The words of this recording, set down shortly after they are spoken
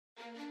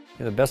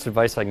The best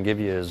advice I can give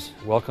you is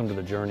welcome to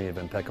the journey of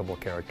impeccable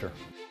character.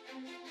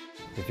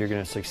 If you're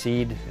going to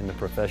succeed in the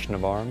profession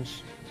of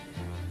arms,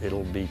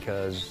 it'll be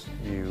because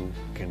you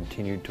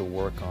continue to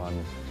work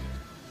on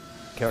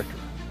character.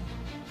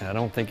 And I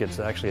don't think it's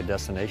actually a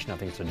destination. I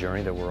think it's a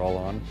journey that we're all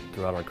on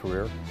throughout our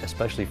career,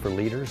 especially for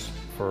leaders.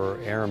 For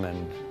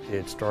airmen,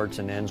 it starts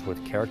and ends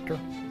with character.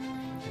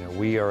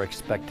 We are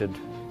expected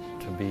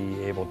to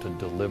be able to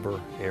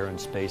deliver air and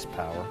space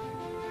power,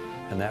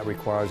 and that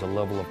requires a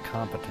level of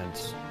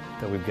competence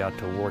that we've got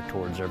to work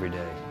towards every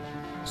day.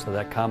 So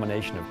that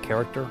combination of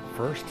character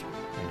first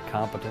and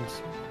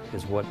competence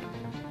is what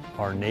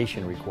our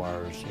nation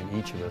requires in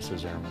each of us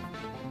as airmen.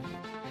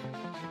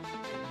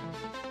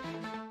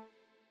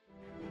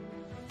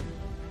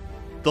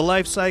 The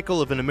life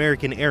cycle of an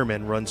American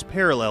airman runs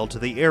parallel to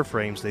the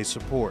airframes they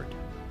support.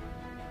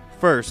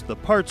 First, the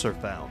parts are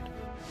found.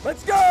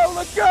 Let's go!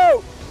 Let's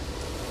go!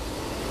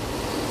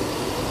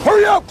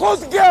 Hurry up! Close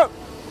the gap!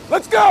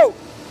 Let's go!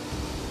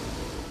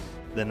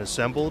 Then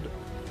assembled,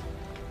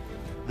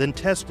 then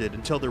tested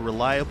until they're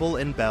reliable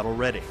and battle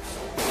ready.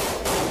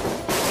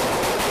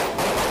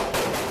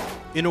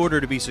 In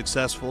order to be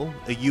successful,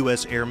 a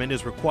U.S. airman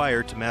is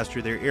required to master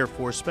their Air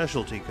Force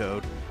specialty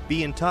code,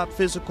 be in top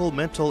physical,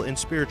 mental, and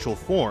spiritual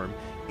form,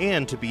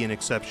 and to be an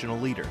exceptional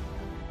leader.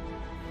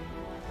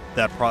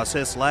 That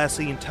process lasts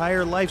the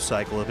entire life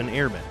cycle of an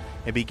airman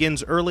and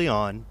begins early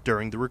on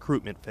during the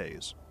recruitment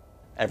phase.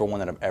 Everyone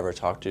that I've ever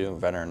talked to,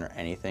 veteran or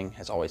anything,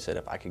 has always said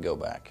if I could go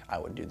back, I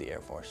would do the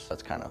Air Force.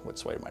 That's kind of what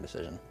swayed my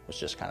decision. It was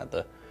just kind of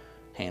the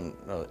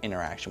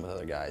interaction with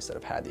other guys that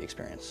have had the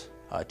experience.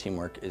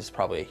 Teamwork is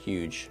probably a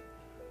huge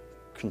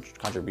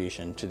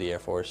contribution to the Air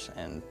Force,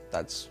 and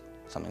that's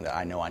something that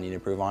I know I need to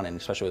improve on, and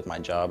especially with my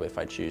job, if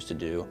I choose to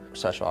do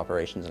special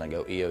operations and I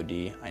go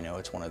EOD, I know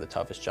it's one of the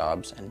toughest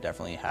jobs, and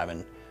definitely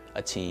having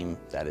a team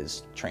that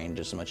is trained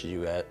just as much as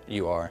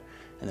you are,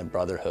 and the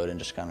brotherhood and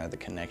just kind of the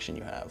connection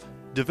you have.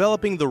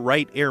 Developing the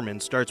right airman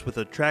starts with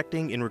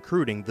attracting and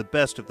recruiting the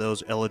best of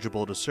those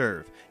eligible to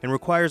serve, and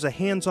requires a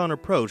hands-on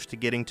approach to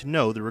getting to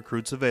know the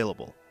recruits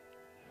available.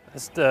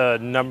 That's the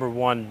number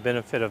one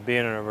benefit of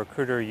being a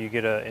recruiter. You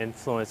get to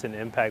influence and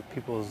impact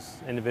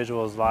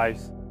individuals'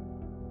 lives.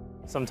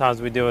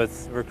 Sometimes we deal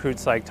with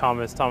recruits like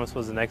Thomas. Thomas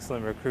was an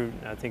excellent recruit.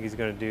 I think he's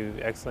going to do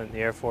excellent in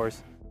the Air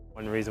Force.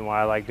 One reason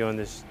why I like doing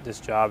this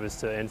job is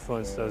to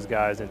influence those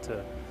guys and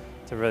to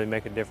really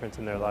make a difference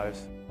in their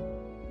lives.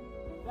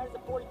 That is a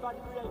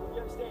 45-degree angle,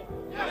 you understand?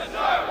 Yes,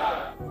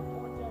 sir!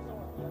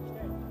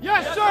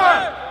 Yes,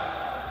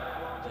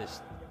 sir!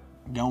 Just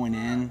going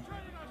in,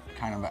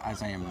 kind of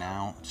as I am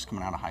now, just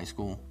coming out of high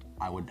school,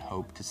 I would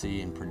hope to see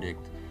and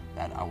predict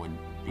that I would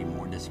be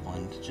more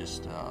disciplined,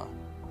 just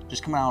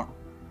come out,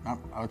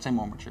 I would say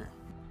more mature.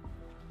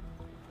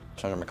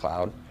 Senator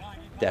McLeod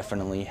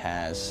definitely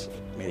has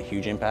made a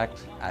huge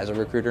impact as a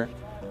recruiter.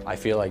 I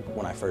feel like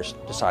when I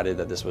first decided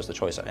that this was the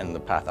choice and the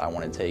path I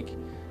wanted to take,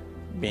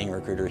 being a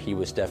recruiter, he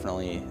was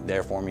definitely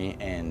there for me,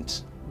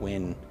 and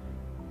when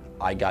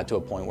I got to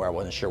a point where I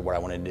wasn't sure what I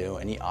wanted to do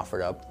and he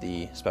offered up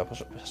the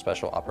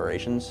special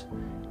operations,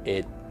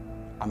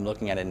 I'm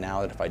looking at it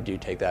now that if I do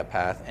take that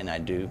path and I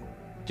do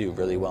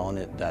really well in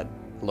it, that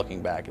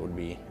looking back, it would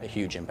be a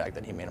huge impact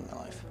that he made in my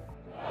life.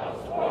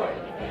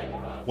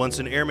 Once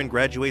an airman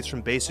graduates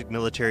from basic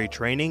military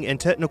training and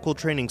technical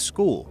training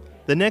school,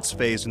 the next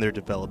phase in their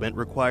development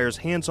requires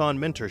hands-on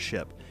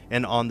mentorship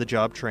and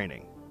on-the-job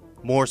training.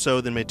 More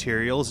so than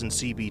materials and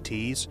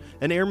CBTs,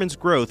 an airman's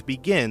growth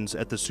begins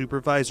at the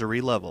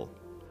supervisory level.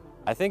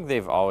 I think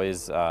they've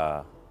always,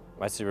 my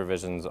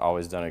supervision's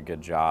always done a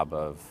good job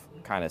of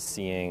kind of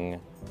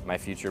seeing my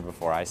future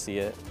before I see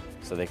it.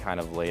 So they kind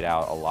of laid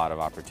out a lot of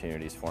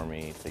opportunities for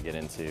me to get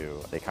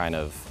into. They kind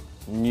of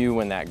knew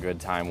when that good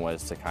time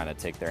was to kind of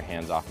take their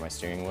hands off my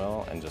steering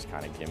wheel and just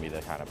kind of give me the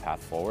kind of path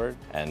forward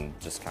and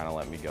just kind of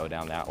let me go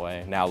down that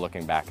way. Now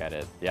looking back at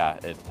it, yeah,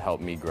 it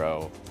helped me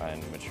grow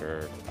and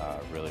mature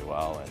really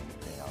well, and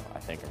I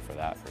thank them for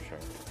that for sure.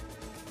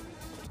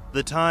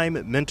 The time,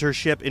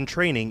 mentorship, and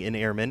training in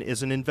airmen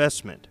is an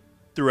investment.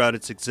 Throughout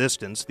its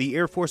existence, the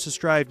Air Force has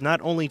strived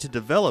not only to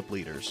develop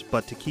leaders,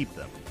 but to keep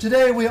them.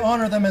 Today we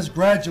honor them as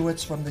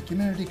graduates from the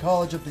Community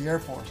College of the Air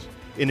Force.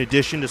 In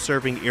addition to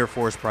serving Air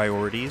Force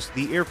priorities,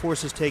 the Air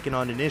Force has taken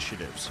on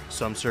initiatives,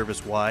 some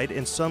service-wide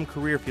and some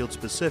career field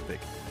specific,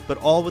 but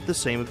all with the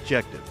same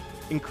objective,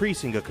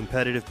 increasing a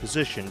competitive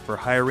position for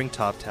hiring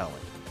top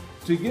talent.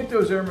 To get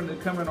those airmen to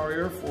come in our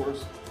Air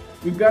Force,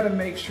 we've got to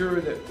make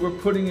sure that we're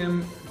putting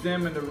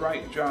them in the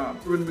right job.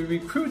 When we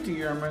recruit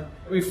the airmen,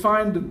 we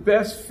find the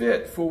best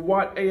fit for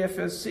what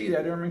AFSC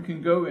that airman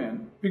can go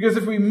in. Because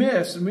if we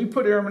miss and we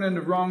put airmen in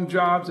the wrong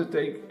jobs that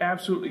they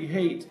absolutely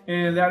hate,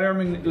 and that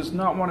airman does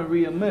not want to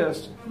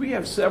re-enlist, we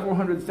have several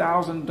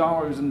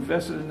 $100,000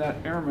 invested in that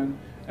airman,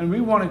 and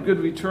we want a good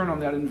return on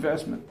that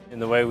investment.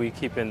 And the way we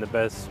keep in the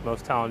best,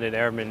 most talented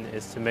airmen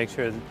is to make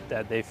sure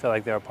that they feel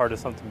like they're a part of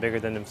something bigger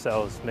than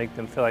themselves, make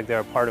them feel like they're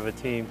a part of a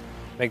team,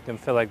 make them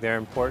feel like they're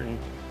important.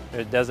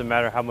 It doesn't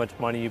matter how much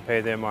money you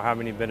pay them or how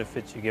many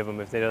benefits you give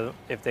them.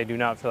 If they do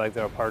not feel like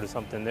they're a part of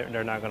something,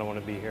 they're not going to want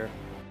to be here.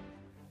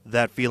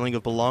 That feeling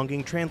of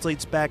belonging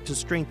translates back to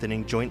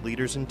strengthening joint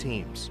leaders and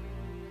teams.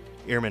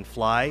 Airmen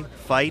fly,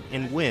 fight,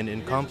 and win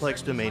in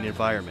complex domain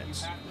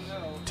environments.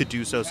 To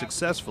do so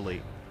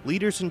successfully,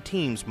 leaders and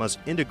teams must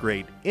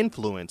integrate,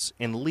 influence,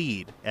 and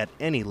lead at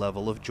any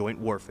level of joint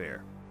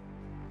warfare.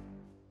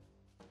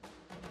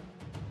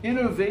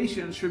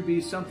 Innovation should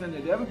be something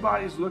that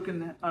everybody's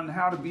looking at on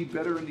how to be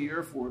better in the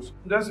Air Force.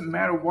 It doesn't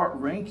matter what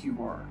rank you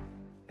are.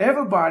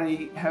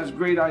 Everybody has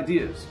great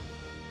ideas.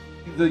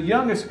 The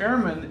youngest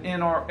airman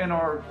in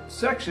our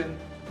section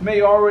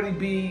may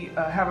already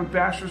have a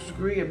bachelor's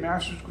degree, a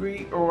master's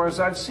degree, or as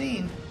I've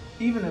seen,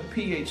 even a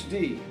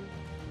PhD.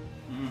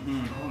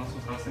 I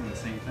was thinking the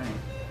same thing.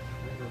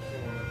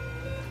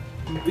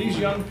 These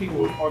young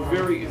people are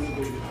very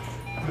innovative,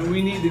 and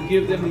we need to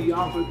give them the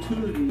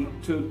opportunity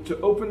to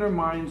open their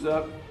minds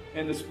up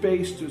and the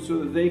space so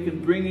that they can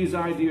bring these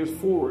ideas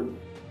forward.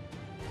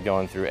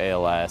 Going through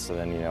ALS and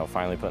then,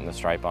 finally putting the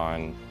stripe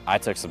on, I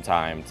took some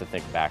time to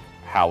think back,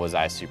 how was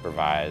I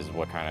supervised?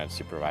 What kind of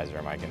supervisor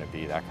am I going to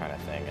be? That kind of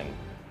thing. And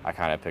I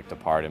kind of picked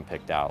apart and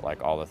picked out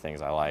like all the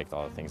things I liked,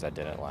 all the things I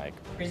didn't like.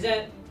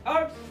 Present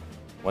arms.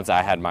 Once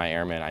I had my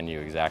airman, I knew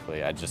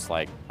exactly. I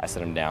set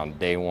them down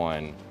day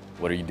one.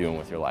 What are you doing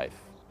with your life?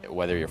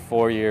 Whether you're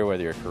 4-year,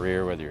 whether you're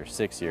career, whether you're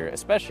 6-year,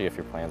 especially if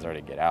your plans are to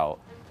get out,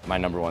 my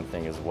number one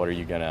thing is what are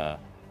you gonna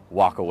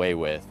walk away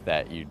with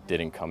that you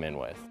didn't come in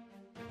with?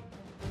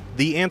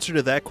 The answer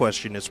to that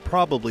question is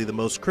probably the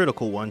most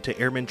critical one to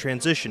airmen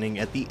transitioning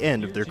at the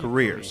end of their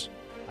careers.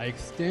 I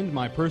extend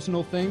my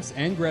personal thanks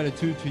and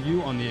gratitude to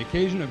you on the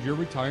occasion of your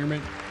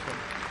retirement.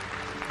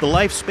 The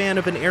lifespan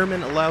of an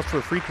airman allows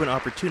for frequent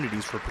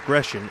opportunities for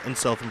progression and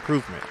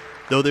self-improvement.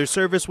 Though their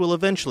service will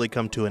eventually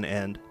come to an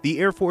end, the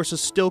Air Force is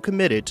still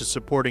committed to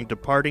supporting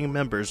departing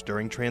members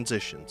during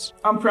transitions.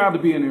 I'm proud to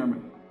be an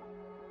airman.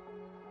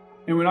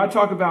 And when I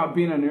talk about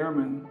being an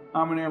airman,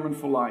 I'm an airman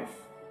for life.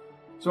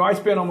 So I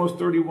spent almost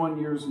 31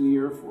 years in the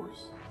Air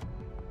Force.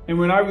 And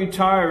when I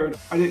retired,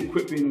 I didn't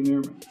quit being an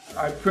airman.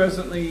 I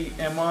presently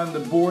am on the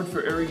board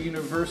for Air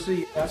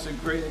University. That's a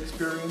great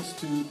experience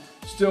to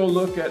still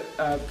look at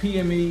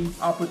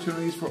PME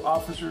opportunities for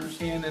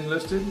officers and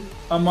enlisted.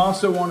 I'm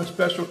also on a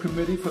special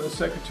committee for the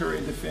Secretary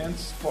of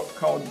Defense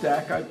called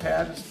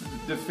DAC-IPAD, it's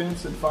the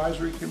Defense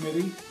Advisory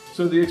Committee.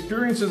 So the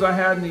experiences I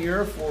had in the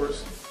Air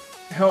Force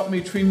helped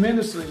me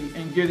tremendously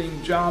in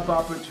getting job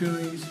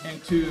opportunities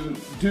and to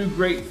do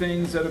great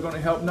things that are going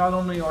to help not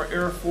only our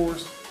Air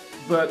Force,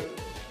 but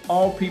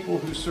all people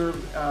who serve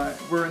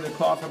wearing the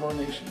cloth of our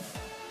nation.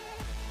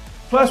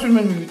 Plus, when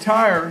we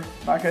retire,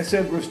 like I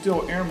said, we're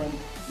still airmen.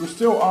 We're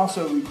still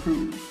also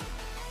recruiters.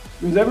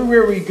 Because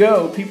everywhere we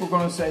go, people are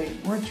going to say,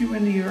 weren't you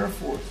in the Air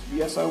Force?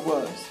 Yes, I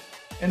was.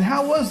 And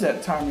how was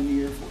that time in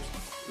the Air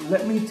Force?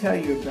 Let me tell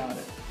you about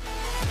it.